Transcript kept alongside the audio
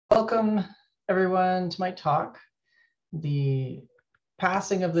Welcome everyone to my talk, The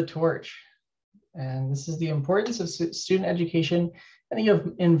Passing of the Torch. And this is the importance of student education and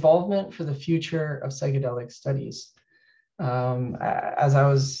the involvement for the future of psychedelic studies. As I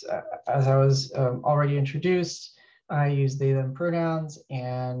was already introduced, I use they, them pronouns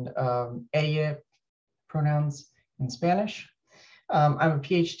and ella pronouns in Spanish. I'm a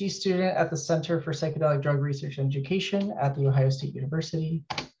PhD student at the Center for Psychedelic Drug Research and Education at The Ohio State University.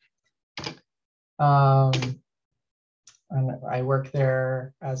 And I work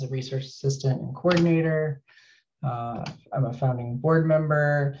there as a research assistant and coordinator. I'm a founding board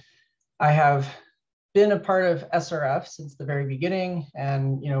member. I have been a part of SRF since the very beginning.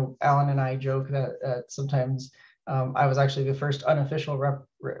 And, Alan and I joke that sometimes I was actually the first unofficial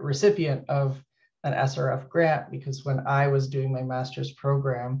recipient of an SRF grant, because when I was doing my master's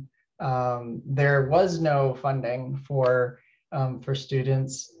program, there was no funding for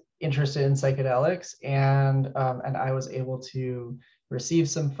students interested in psychedelics, and I was able to receive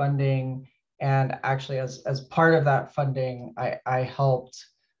some funding. And actually, as part of that funding, I helped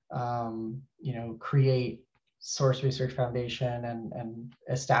create Source Research Foundation and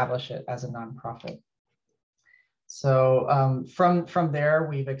establish it as a nonprofit. So from there,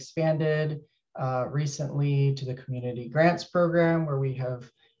 we've expanded recently to the community grants program, where we have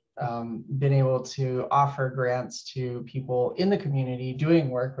been able to offer grants to people in the community doing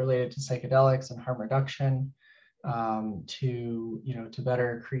work related to psychedelics and harm reduction, to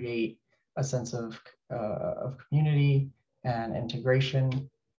better create a sense of community and integration.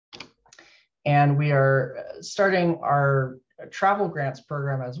 And we are starting our travel grants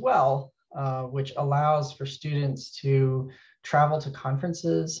program as well, which allows for students to travel to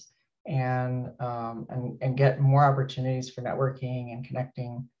conferences and get more opportunities for networking and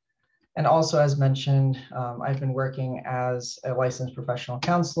connecting. And also, as mentioned, I've been working as a licensed professional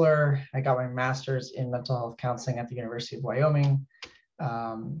counselor. I got my master's in mental health counseling at the University of Wyoming.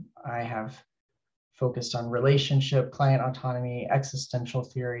 I have focused on relationship, client autonomy, existential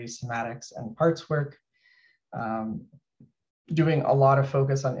theory, somatics, and parts work, doing a lot of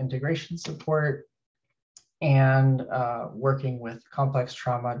focus on integration support, and working with complex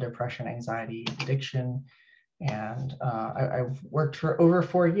trauma, depression, anxiety, addiction. And I've worked for over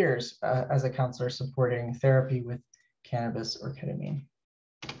 4 years as a counselor supporting therapy with cannabis or ketamine.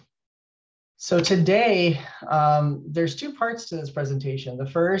 So today, there's 2 parts to this presentation. The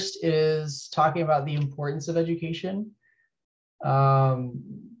first is talking about the importance of education.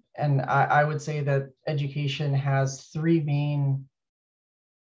 And I would say that education has 3 main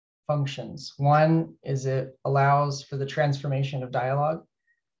functions. One is it allows for the transformation of dialogue.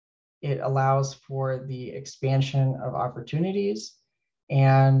 It allows for the expansion of opportunities,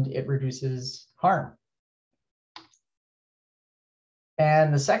 and it reduces harm.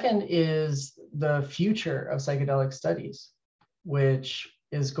 And the second is the future of psychedelic studies, which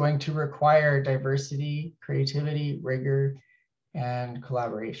is going to require diversity, creativity, rigor, and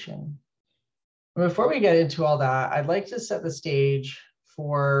collaboration. Before we get into all that, I'd like to set the stage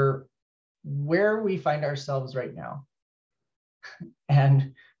for where we find ourselves right now.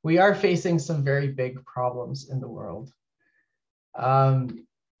 And we are facing some very big problems in the world.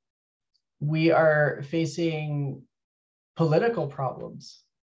 We are facing political problems.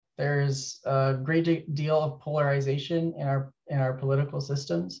 There's a great deal of polarization in our political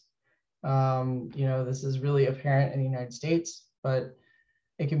systems. This is really apparent in the United States, but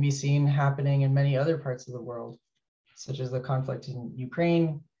it can be seen happening in many other parts of the world, such as the conflict in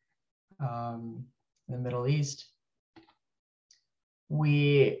Ukraine, the Middle East.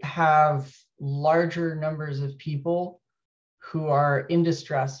 We have larger numbers of people who are in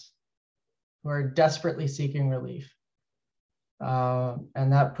distress, who are desperately seeking relief.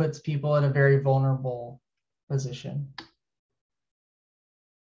 And that puts people in a very vulnerable position.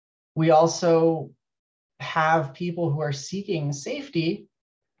 We also have people who are seeking safety.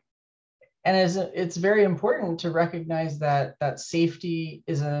 And it's very important to recognize that safety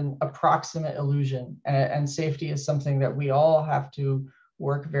is an approximate illusion, and safety is something that we all have to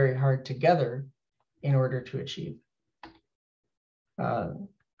work very hard together in order to achieve.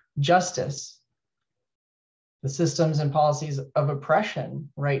 Justice, the systems and policies of oppression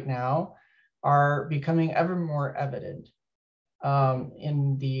right now are becoming ever more evident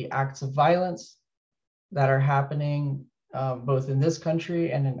in the acts of violence that are happening both in this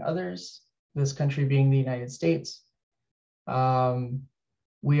country and in others. This country being the United States.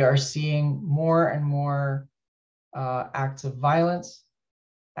 We are seeing more and more acts of violence,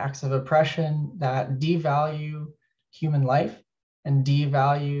 acts of oppression that devalue human life and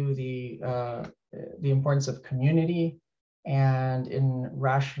devalue the importance of community and in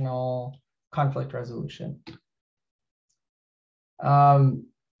rational conflict resolution.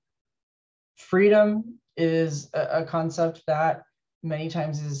 Freedom is a concept that many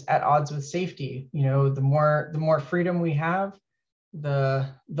times is at odds with safety. You know, the more freedom we have, the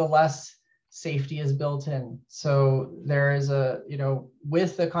less safety is built in. So there is a, you know,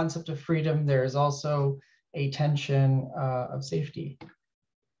 with the concept of freedom, there is also a tension of safety.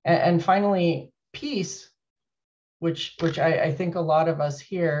 And finally, peace, which I think a lot of us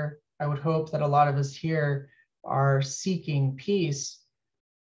here, I would hope that a lot of us here are seeking peace.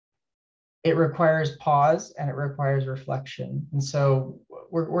 It requires pause and it requires reflection. And so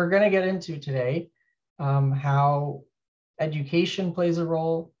we're going to get into today how education plays a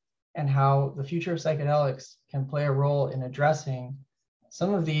role and how the future of psychedelics can play a role in addressing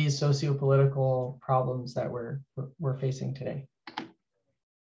some of these socio-political problems that we're facing today.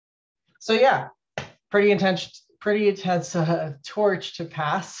 So yeah, pretty intense torch to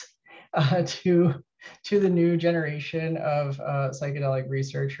pass to the new generation of psychedelic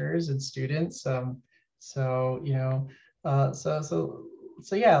researchers and students. So you know,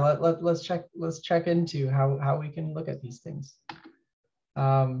 so yeah, let's check into how we can look at these things.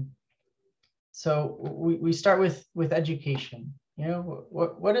 So we start with education. You know,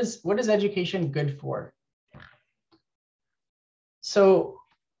 what is education good for? So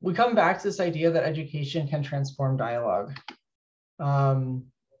we come back to this idea that education can transform dialogue.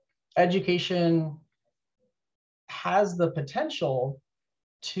 Education has the potential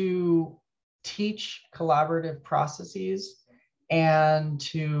to teach collaborative processes and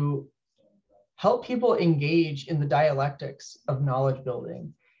to help people engage in the dialectics of knowledge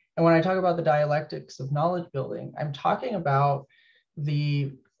building. And when I talk about the dialectics of knowledge building, I'm talking about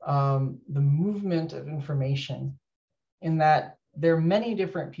the movement of information, in that there are many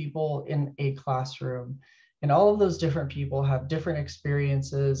different people in a classroom, and all of those different people have different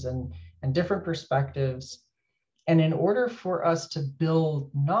experiences and different perspectives. And in order for us to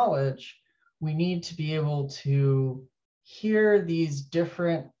build knowledge, we need to be able to hear these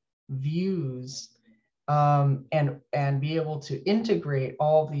different views and be able to integrate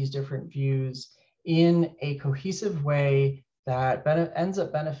all of these different views in a cohesive way that ends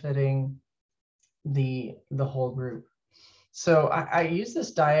up benefiting the whole group. So I use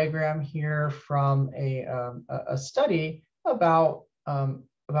this diagram here from a study about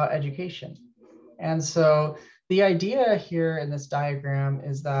education. And so the idea here in this diagram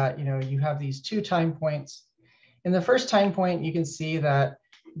is that, you know, you have these two time points. In the first time point, you can see that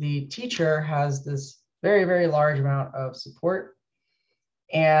the teacher has this very, very large amount of support,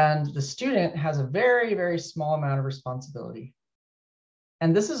 and the student has a very, very small amount of responsibility.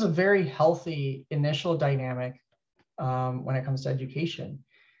 And this is a very healthy initial dynamic when it comes to education.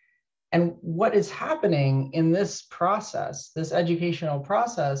 And what is happening in this process, this educational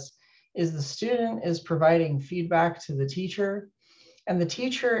process, is the student is providing feedback to the teacher, and the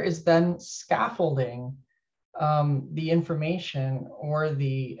teacher is then scaffolding the information or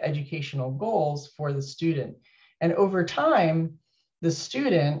the educational goals for the student. And over time, the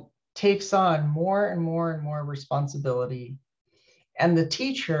student takes on more and more and more responsibility, and the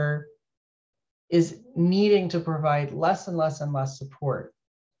teacher is needing to provide less and less and less support.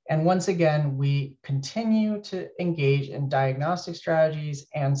 And once again, we continue to engage in diagnostic strategies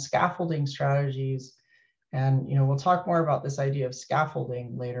and scaffolding strategies. And you know, we'll talk more about this idea of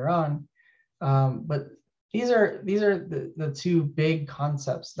scaffolding later on. But these are the two big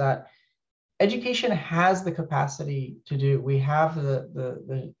concepts that education has the capacity to do. We have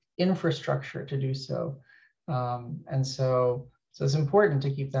the infrastructure to do so. And so it's important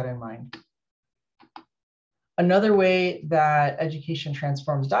to keep that in mind. Another way that education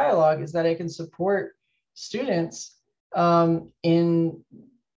transforms dialogue is that it can support students in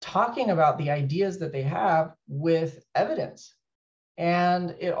talking about the ideas that they have with evidence.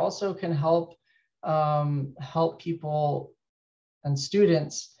 And it also can help people and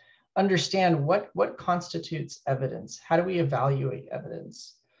students understand what constitutes evidence. How do we evaluate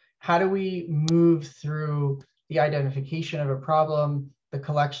evidence? How do we move through the identification of a problem, the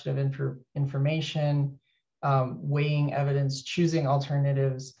collection of information, weighing evidence, choosing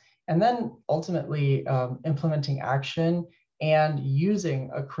alternatives, and then ultimately implementing action and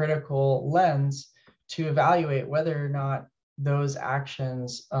using a critical lens to evaluate whether or not those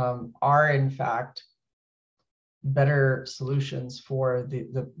actions are in fact better solutions for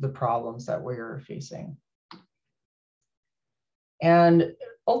the problems that we're facing. And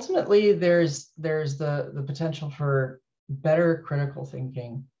ultimately, there's the potential for better critical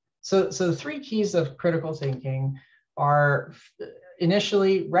thinking. So the three keys of critical thinking are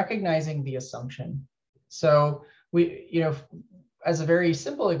initially recognizing the assumption. So as a very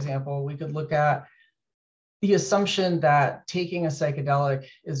simple example, we could look at the assumption that taking a psychedelic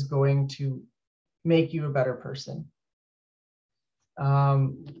is going to make you a better person.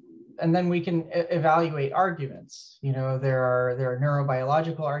 And then we can evaluate arguments. There are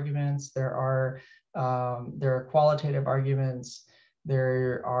neurobiological arguments, there are qualitative arguments,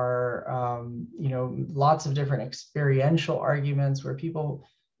 there are lots of different experiential arguments where people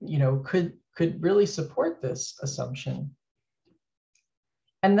could really support this assumption.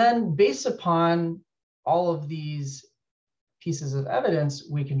 And then based upon all of these pieces of evidence,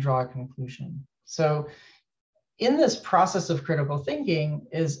 we can draw a conclusion. So in this process of critical thinking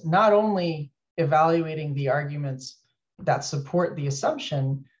is not only evaluating the arguments that support the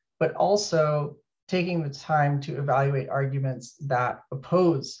assumption, but also taking the time to evaluate arguments that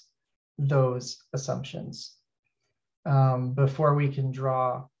oppose those assumptions before we can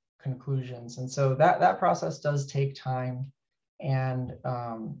draw conclusions. And so that process does take time, and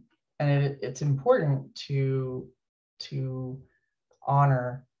it's important to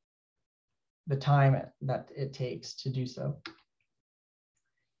honor the time that it takes to do so.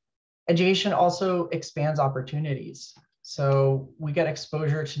 Education also expands opportunities. So we get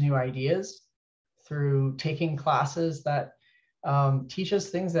exposure to new ideas through taking classes that teach us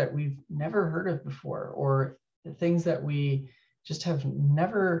things that we've never heard of before, or things that we just have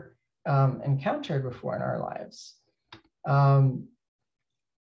never encountered before in our lives.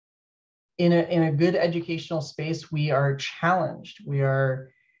 In a good educational space, we are challenged.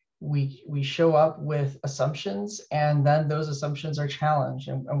 We show up with assumptions, and then those assumptions are challenged,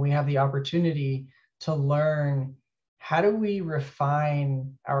 and we have the opportunity to learn, how do we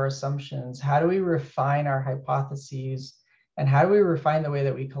refine our assumptions? How do we refine our hypotheses? And how do we refine the way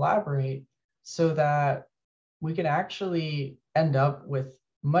that we collaborate so that we can actually end up with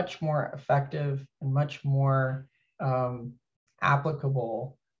much more effective and much more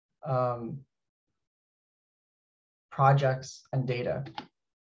applicable projects and data.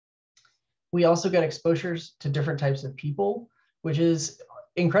 We also get exposures to different types of people, which is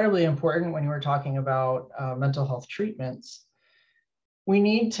incredibly important when we're talking about mental health treatments. We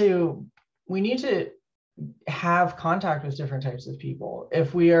need to have contact with different types of people.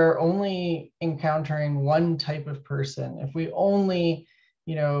 If we are only encountering one type of person, if we only,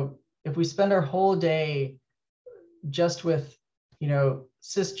 if we spend our whole day just with,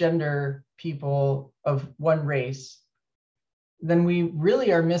 cisgender people of one race, then we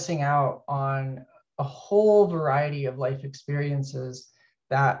really are missing out on a whole variety of life experiences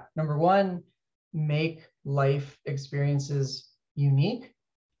that, number one, make life experiences unique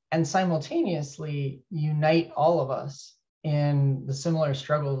and simultaneously unite all of us in the similar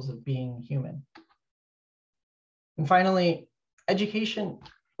struggles of being human. And finally, education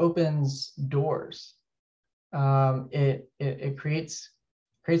opens doors. It creates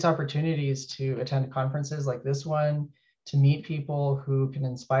opportunities to attend conferences like this one, to meet people who can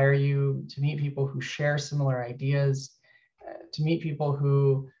inspire you, to meet people who share similar ideas, to meet people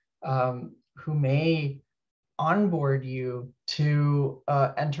who may onboard you to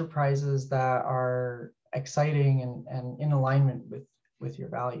enterprises that are exciting and in alignment with your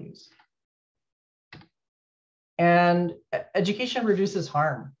values. And education reduces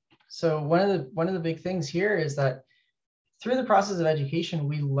harm. So one of the big things here is that through the process of education,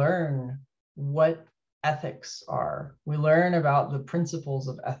 we learn what ethics are. We learn about the principles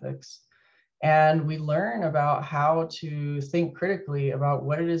of ethics, and we learn about how to think critically about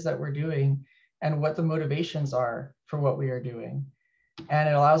what it is that we're doing and what the motivations are for what we are doing. And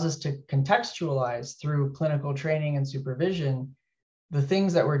it allows us to contextualize through clinical training and supervision the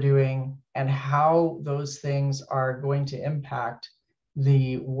things that we're doing and how those things are going to impact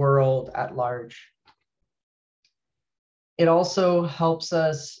the world at large. It also helps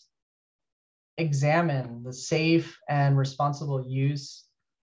us examine the safe and responsible use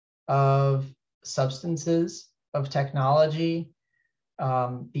of substances, of technology,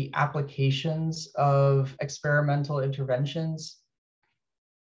 the applications of experimental interventions.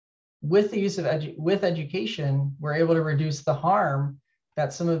 With the use of education, we're able to reduce the harm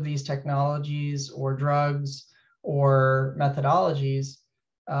that some of these technologies or drugs or methodologies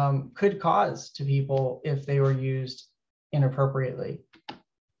could cause to people if they were used inappropriately.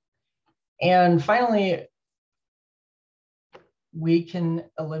 And finally, we can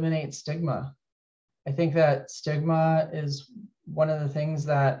eliminate stigma. I think that stigma is one of the things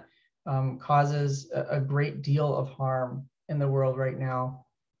that causes a great deal of harm in the world right now,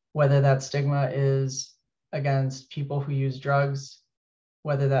 whether that stigma is against people who use drugs,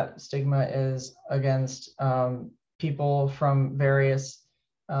 whether that stigma is against people from various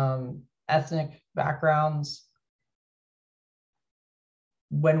ethnic backgrounds,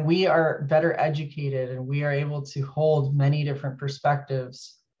 when we are better educated and we are able to hold many different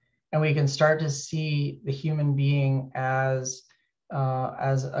perspectives, and we can start to see the human being as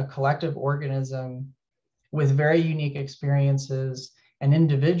a collective organism with very unique experiences and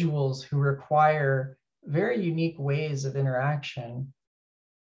individuals who require very unique ways of interaction,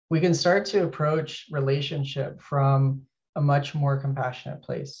 we can start to approach relationship from a much more compassionate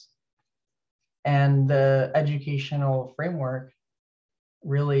place. And the educational framework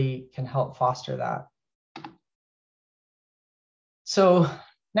really can help foster that. So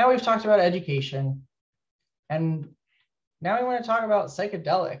now we've talked about education, and now we want to talk about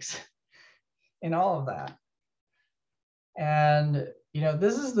psychedelics in all of that. And, you know,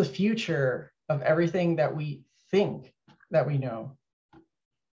 this is the future of everything that we think that we know,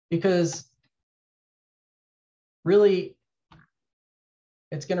 because really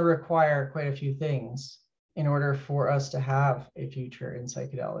it's going to require quite a few things in order for us to have a future in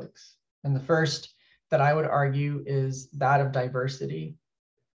psychedelics. And the first that I would argue is that of diversity,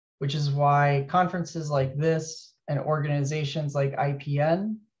 which is why conferences like this and organizations like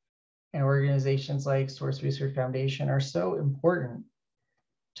IPN and organizations like Source Research Foundation are so important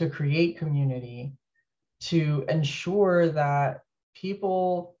to create community, to ensure that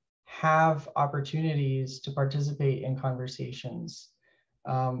people have opportunities to participate in conversations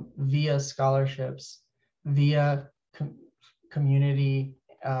via scholarships, via community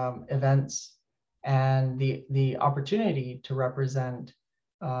events, and the opportunity to represent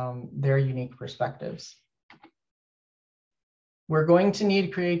their unique perspectives. We're going to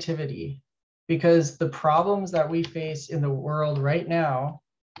need creativity, because the problems that we face in the world right now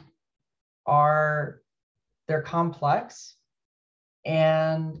they're complex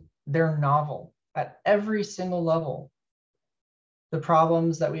and they're novel at every single level. The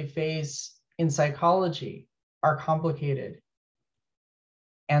problems that we face in psychology are complicated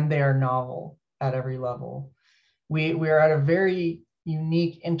and they are novel at every level. We are at a very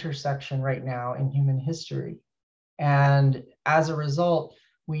unique intersection right now in human history. And as a result,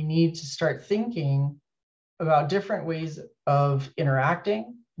 we need to start thinking about different ways of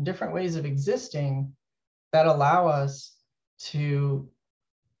interacting, different ways of existing that allow us to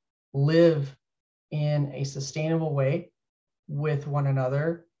live in a sustainable way with one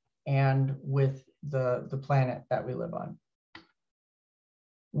another and with the planet that we live on.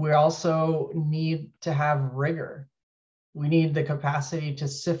 We also need to have rigor. We need the capacity to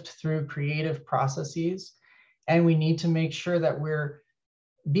sift through creative processes, and we need to make sure that we're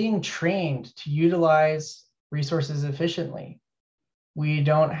being trained to utilize resources efficiently. We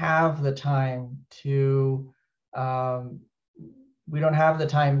don't have the time to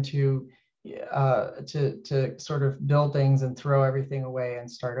sort of build things and throw everything away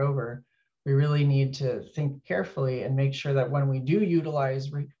and start over. We really need to think carefully and make sure that when we do utilize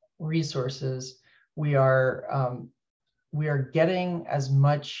resources, we are getting as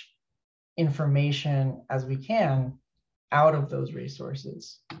much information as we can out of those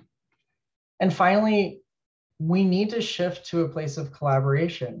resources. And finally, we need to shift to a place of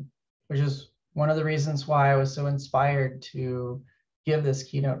collaboration, which is one of the reasons why I was so inspired to give this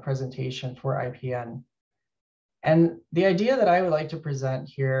keynote presentation for IPN. And the idea that I would like to present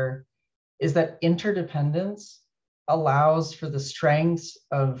here is that interdependence allows for the strengths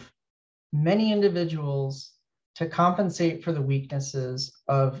of many individuals to compensate for the weaknesses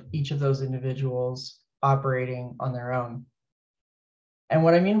of each of those individuals operating on their own. And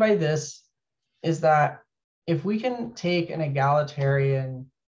what I mean by this is that if we can take an egalitarian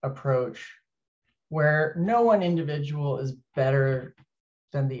approach where no one individual is better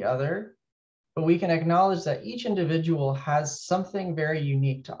than the other, but we can acknowledge that each individual has something very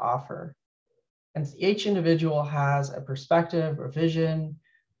unique to offer. And each individual has a perspective, a vision,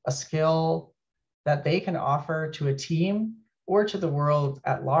 a skill that they can offer to a team or to the world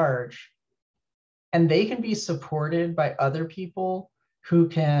at large. And they can be supported by other people who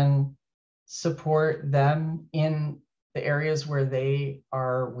can support them in the areas where they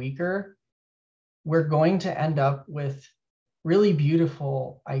are weaker. We're going to end up with really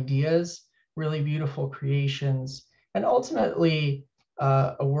beautiful ideas, really beautiful creations, and ultimately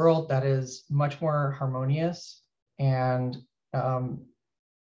a world that is much more harmonious and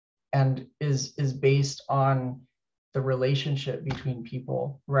is based on the relationship between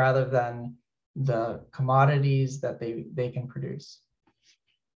people rather than the commodities that they can produce.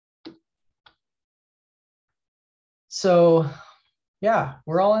 So yeah,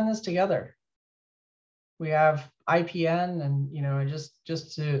 we're all in this together. We have IPN, and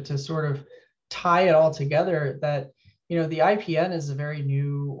just to sort of tie it all together, that the IPN is a very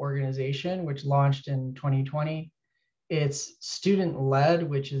new organization which launched in 2020. it's student-led,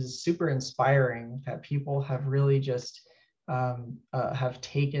 which is super inspiring that people have really just have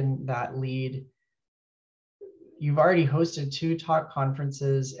taken that lead. You've already hosted 2 talk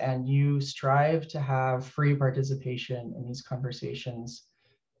conferences, and you strive to have free participation in these conversations.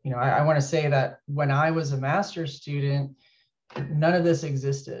 You know, I want to say that when I was a master's student, none of this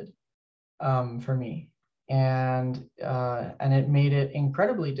existed for me, and it made it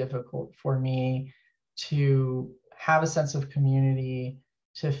incredibly difficult for me to have a sense of community,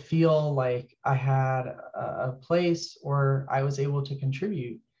 to feel like I had a place or I was able to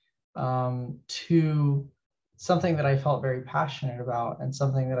contribute to something that I felt very passionate about, and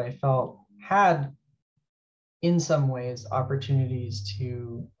something that I felt had, in some ways, opportunities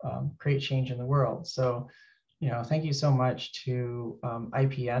to create change in the world. So, you know, thank you so much to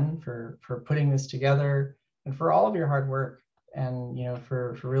IPN for putting this together, and for all of your hard work, and, you know,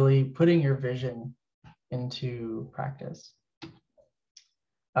 for really putting your vision into practice.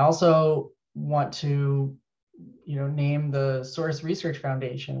 I also want to, you know, name the Source Research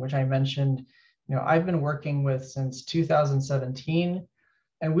Foundation, which I mentioned. You know, I've been working with since 2017,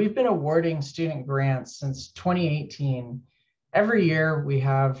 and we've been awarding student grants since 2018. Every year we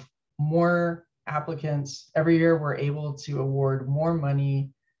have more applicants. Every year we're able to award more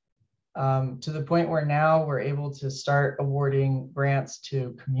money, to the point where now we're able to start awarding grants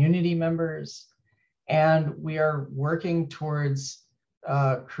to community members. And we are working towards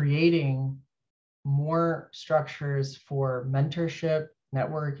creating more structures for mentorship,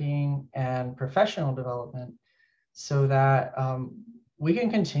 networking, and professional development, so that we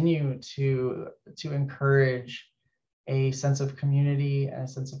can continue to encourage a sense of community and a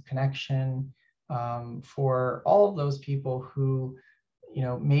sense of connection for all of those people who, you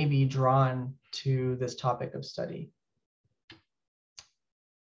know, may be drawn to this topic of study.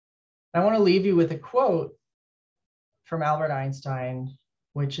 I want to leave you with a quote from Albert Einstein,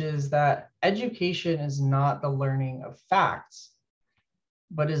 which is that education is not the learning of facts,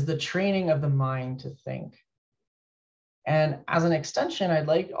 but is the training of the mind to think. And as an extension, I'd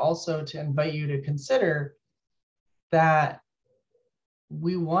like also to invite you to consider that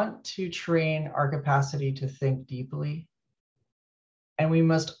we want to train our capacity to think deeply, and we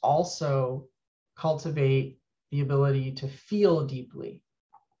must also cultivate the ability to feel deeply.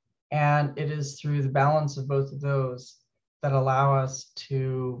 And it is through the balance of both of those that allow us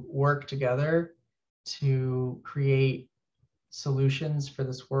to work together to create solutions for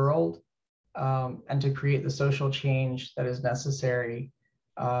this world, and to create the social change that is necessary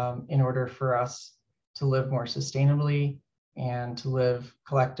in order for us to live more sustainably, and to live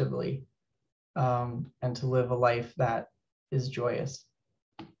collectively, and to live a life that is joyous.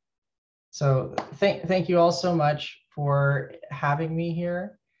 So thank you all so much for having me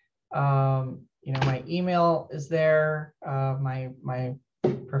here. You know, my email is there. My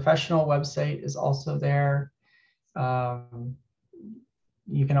professional website is also there.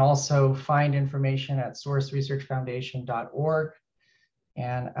 You can also find information at sourceresearchfoundation.org,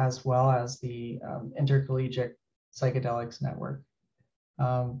 and as well as the Intercollegiate Psychedelics Network.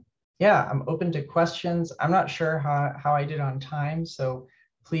 Yeah, I'm open to questions. I'm not sure how I did on time, so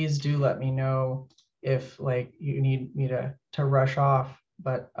please do let me know if, like, you need me to rush off.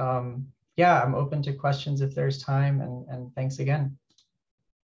 But yeah, I'm open to questions if there's time, and thanks again.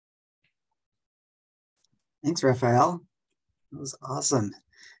 Thanks, Rafael. That was awesome.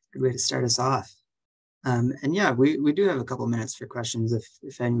 Good way to start us off. And yeah, we do have a couple minutes for questions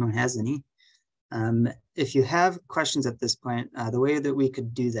if anyone has any. If you have questions at this point, the way that we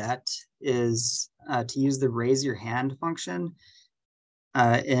could do that is to use the raise your hand function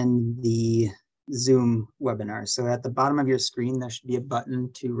in the Zoom webinar. So at the bottom of your screen, there should be a button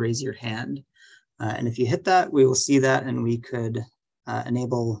to raise your hand. And if you hit that, we will see that, and we could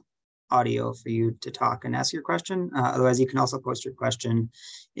enable audio for you to talk and ask your question. Otherwise, you can also post your question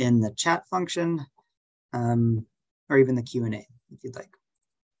in the chat function, or even the Q&A if you'd like.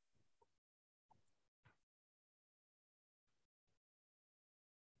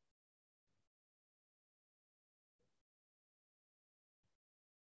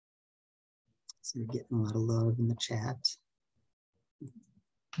 So you're getting a lot of love in the chat.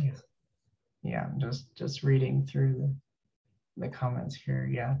 Yeah, I'm just reading through the comments here.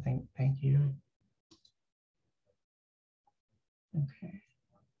 Yeah, thank you. Okay.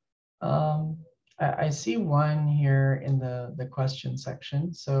 I see one here in the question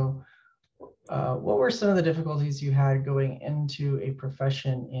section. So what were some of the difficulties you had going into a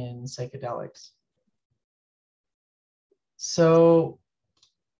profession in psychedelics? So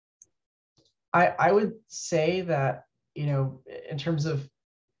I would say that, you know, in terms of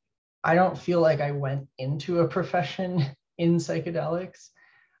I don't feel like I went into a profession in psychedelics.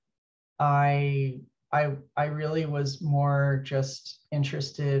 I I really was more just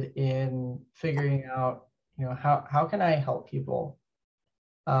interested in figuring out, how can I help people?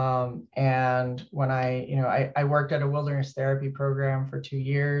 And when I worked at a wilderness therapy program for 2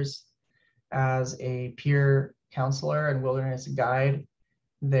 years as a peer counselor and wilderness guide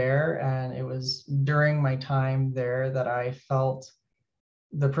there. And it was during my time there that I felt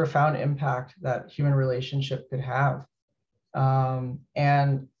the profound impact that human relationship could have. And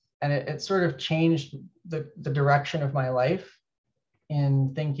it sort of changed the direction of my life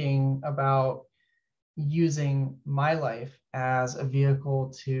in thinking about using my life as a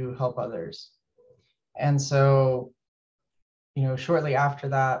vehicle to help others. And so, shortly after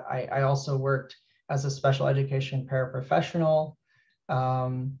that, I also worked as a special education paraprofessional.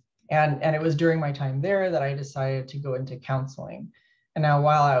 And it was during my time there that I decided to go into counseling. And now,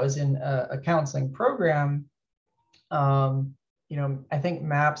 while I was in a counseling program, I think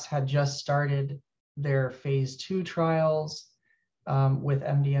MAPS had just started their phase 2 trials with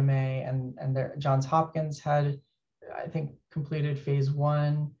MDMA, and Johns Hopkins had, I think, completed phase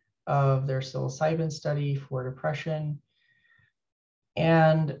 1 of their psilocybin study for depression.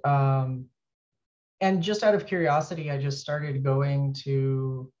 And just out of curiosity, I just started going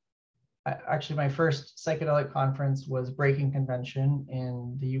to, actually my first psychedelic conference was Breaking Convention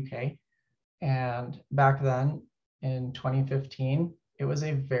in the UK. And back then in 2015, it was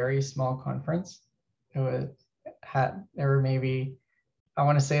a very small conference. There were maybe, I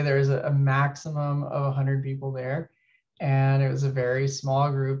want to say there was a maximum of 100 people there. And it was a very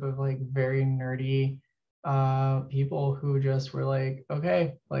small group of like very nerdy people who just were like,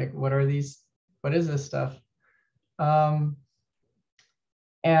 okay, like what is this stuff?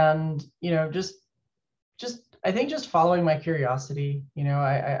 And just I think just following my curiosity,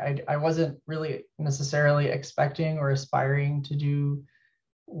 I wasn't really necessarily expecting or aspiring to do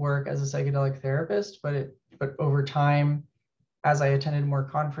work as a psychedelic therapist, but over time, as I attended more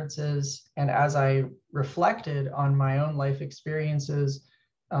conferences and as I reflected on my own life experiences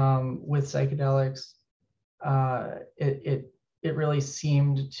with psychedelics, it really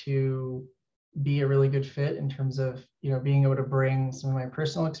seemed to be a really good fit in terms of being able to bring some of my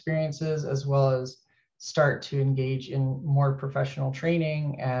personal experiences as well as start to engage in more professional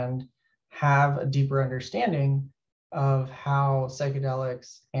training and have a deeper understanding of how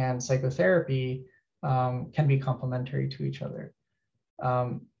psychedelics and psychotherapy can be complementary to each other.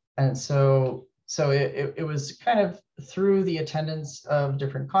 And so it was kind of through the attendance of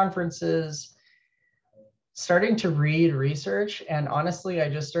different conferences, starting to read research, and honestly, I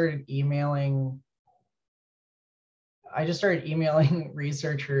just started emailing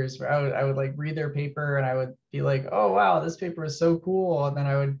researchers where I would like read their paper and I would be like, oh, wow, this paper is so cool. And then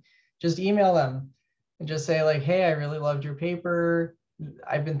I would just email them and just say like, hey, I really loved your paper.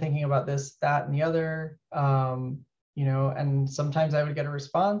 I've been thinking about this, that, and the other, and sometimes I would get a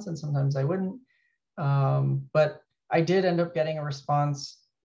response and sometimes I wouldn't. But I did end up getting a response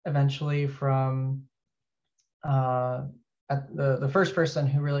eventually from the first person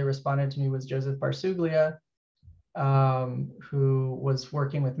who really responded to me was Joseph Barsuglia, who was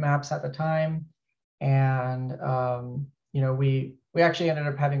working with MAPS at the time. And, we actually ended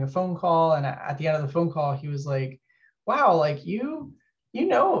up having a phone call. And at the end of the phone call, he was like, wow, like you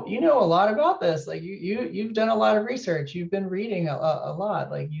know a lot about this. Like you've done a lot of research. You've been reading a lot.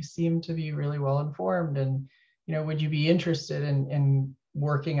 Like you seem to be really well informed. And, would you be interested in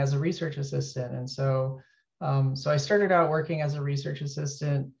working as a research assistant? And so I started out working as a research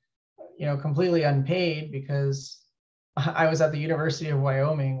assistant, completely unpaid, because I was at the University of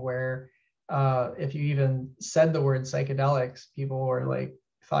Wyoming, where if you even said the word psychedelics, people were like,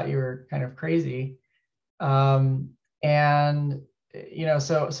 thought you were kind of crazy. And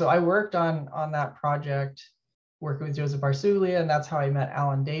so I worked on that project, working with Joseph Barsuglia, and that's how I met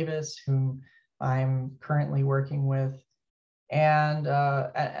Alan Davis, whom I'm currently working with.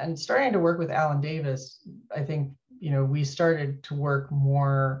 And starting to work with Alan Davis, I think we started to work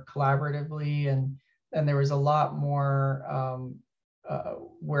more collaboratively, and there was a lot more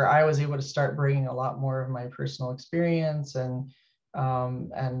where I was able to start bringing a lot more of my personal experience and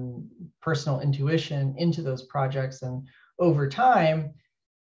personal intuition into those projects. And over time,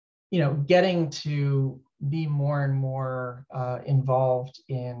 getting to be more and more involved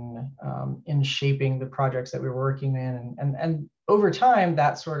in shaping the projects that we were working in. And over time,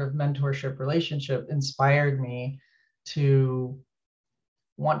 that sort of mentorship relationship inspired me to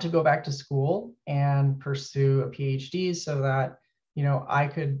want to go back to school and pursue a PhD so that, I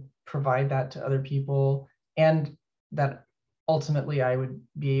could provide that to other people, and that ultimately I would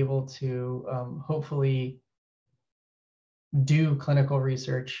be able to hopefully do clinical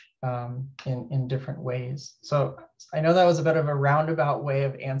research in different ways. So I know that was a bit of a roundabout way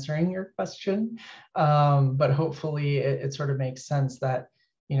of answering your question, but hopefully it sort of makes sense that,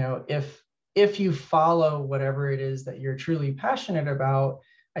 you know, if you follow whatever it is that you're truly passionate about,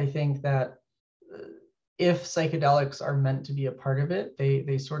 I think that if psychedelics are meant to be a part of it,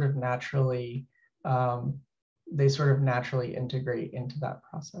 they sort of naturally integrate into that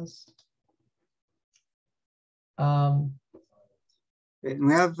process. Great. And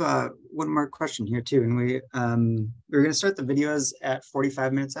we have one more question here too. And we're going to start the videos at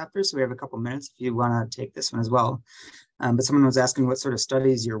 45 minutes after, so we have a couple minutes if you want to take this one as well. But someone was asking what sort of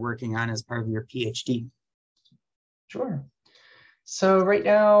studies you're working on as part of your PhD. Sure. So right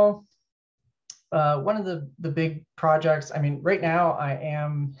now, one of the big projects, I mean, right now I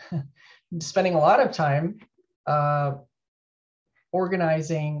am spending a lot of time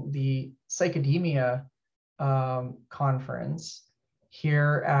organizing the Psychedemia conference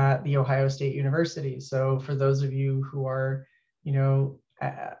here at The Ohio State University. So for those of you who are, you know,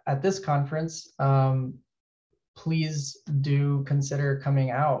 at this conference, please do consider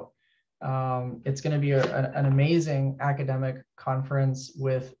coming out. It's going to be an amazing academic conference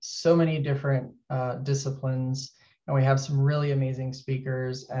with so many different disciplines, and we have some really amazing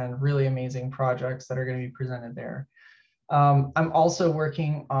speakers and really amazing projects that are going to be presented there. I'm also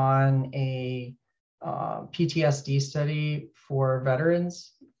working on a PTSD study for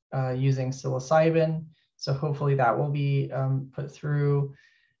veterans using psilocybin. So hopefully that will be put through.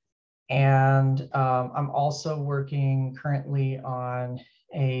 And I'm also working currently on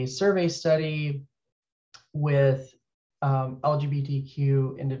a survey study with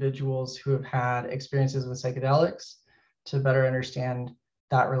LGBTQ individuals who have had experiences with psychedelics to better understand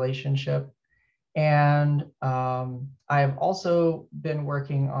that relationship. And I've also been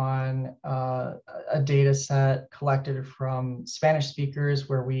working on a data set collected from Spanish speakers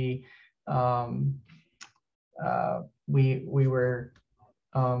where we were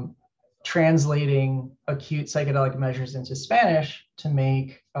translating acute psychedelic measures into Spanish to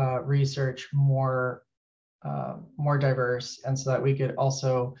make research more diverse, and so that we could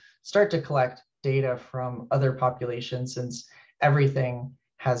also start to collect data from other populations, since everything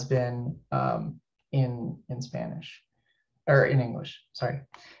has been in Spanish or in English, sorry.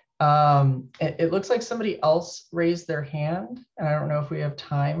 It looks like somebody else raised their hand, and I don't know if we have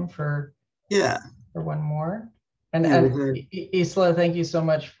time for one more. And, yeah, and Isla, thank you so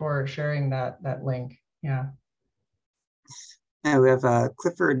much for sharing that link. Yeah. Yeah, we have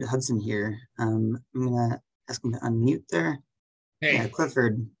Clifford Hudson here. I'm gonna ask him to unmute there. Hey. Yeah,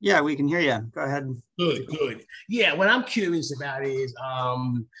 Clifford. Yeah, we can hear you. Go ahead. Good. Yeah, what I'm curious about is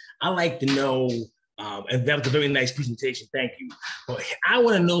I like to know, and that was a very nice presentation, thank you. But I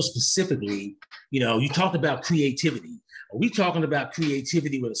want to know specifically, you know, you talked about creativity. Are we talking about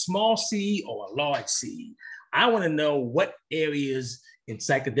creativity with a small c or a large c? I want to know what areas in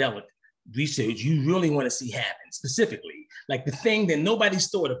psychedelic research you really want to see happen specifically, like the thing that nobody's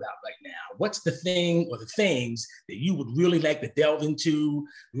thought about right now. What's the thing or the things that you would really like to delve into,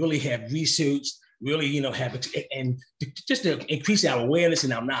 really have researched, really, you know, have it, and just to increase our awareness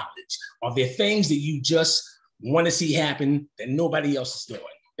and our knowledge? Are there things that you just want to see happen that nobody else is doing?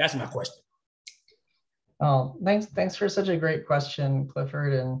 That's my question. Oh, thanks for such a great question,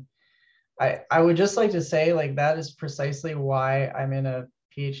 Clifford. And I would just like to say, like, that is precisely why I'm in a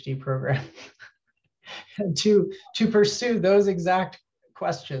PhD program to pursue those exact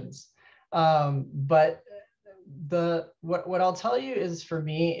questions. But what I'll tell you is, for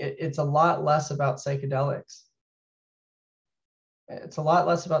me, it's a lot less about psychedelics. It's a lot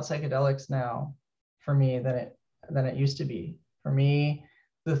less about psychedelics now for me than it used to be. For me,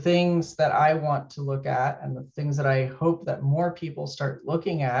 the things that I want to look at, and the things that I hope that more people start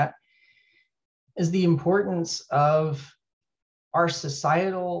looking at, is the importance of our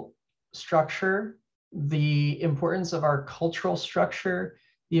societal structure, the importance of our cultural structure,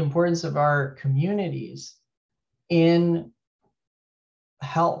 the importance of our communities in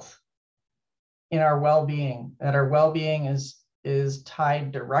health, in our well-being, that our well-being is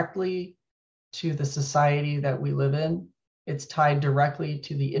tied directly to the society that we live in. It's tied directly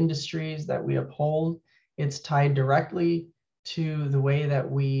to the industries that we uphold. It's tied directly to the way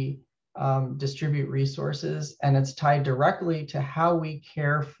that we distribute resources, and it's tied directly to how we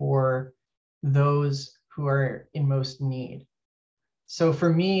care for those who are in most need. So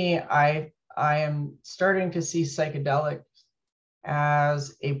for me, I am starting to see psychedelics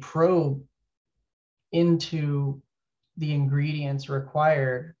as a probe into the ingredients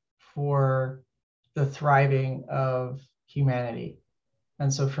required for the thriving of humanity.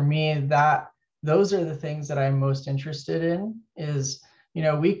 And so for me, those are the things that I'm most interested in. Is, you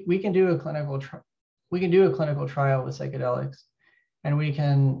know, we can do a clinical trial with psychedelics, and we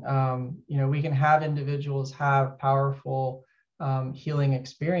can you know, we can have individuals have powerful healing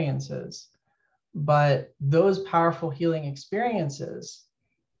experiences, but those powerful healing experiences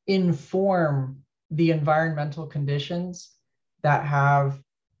inform the environmental conditions that have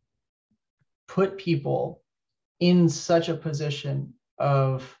put people in such a position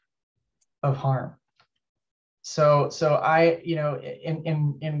of harm. So I, you know,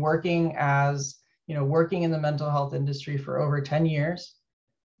 in working as, you know, working in the mental health industry for over 10 years,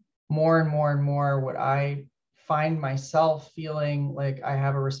 more and more, what I find myself feeling like I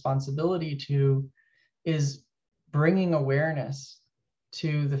have a responsibility to is bringing awareness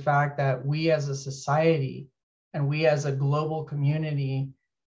to the fact that we as a society and we as a global community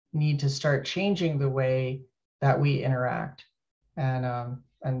need to start changing the way that we interact. And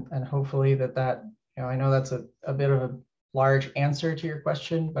hopefully that, you know, I know that's a bit of a large answer to your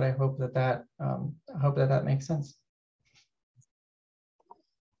question, but I hope that that makes sense.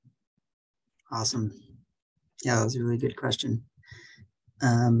 Awesome. Yeah, that was a really good question.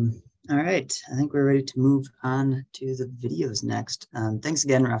 All right, I think we're ready to move on to the videos next. Thanks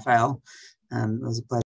again, Rafael. It was a pleasure.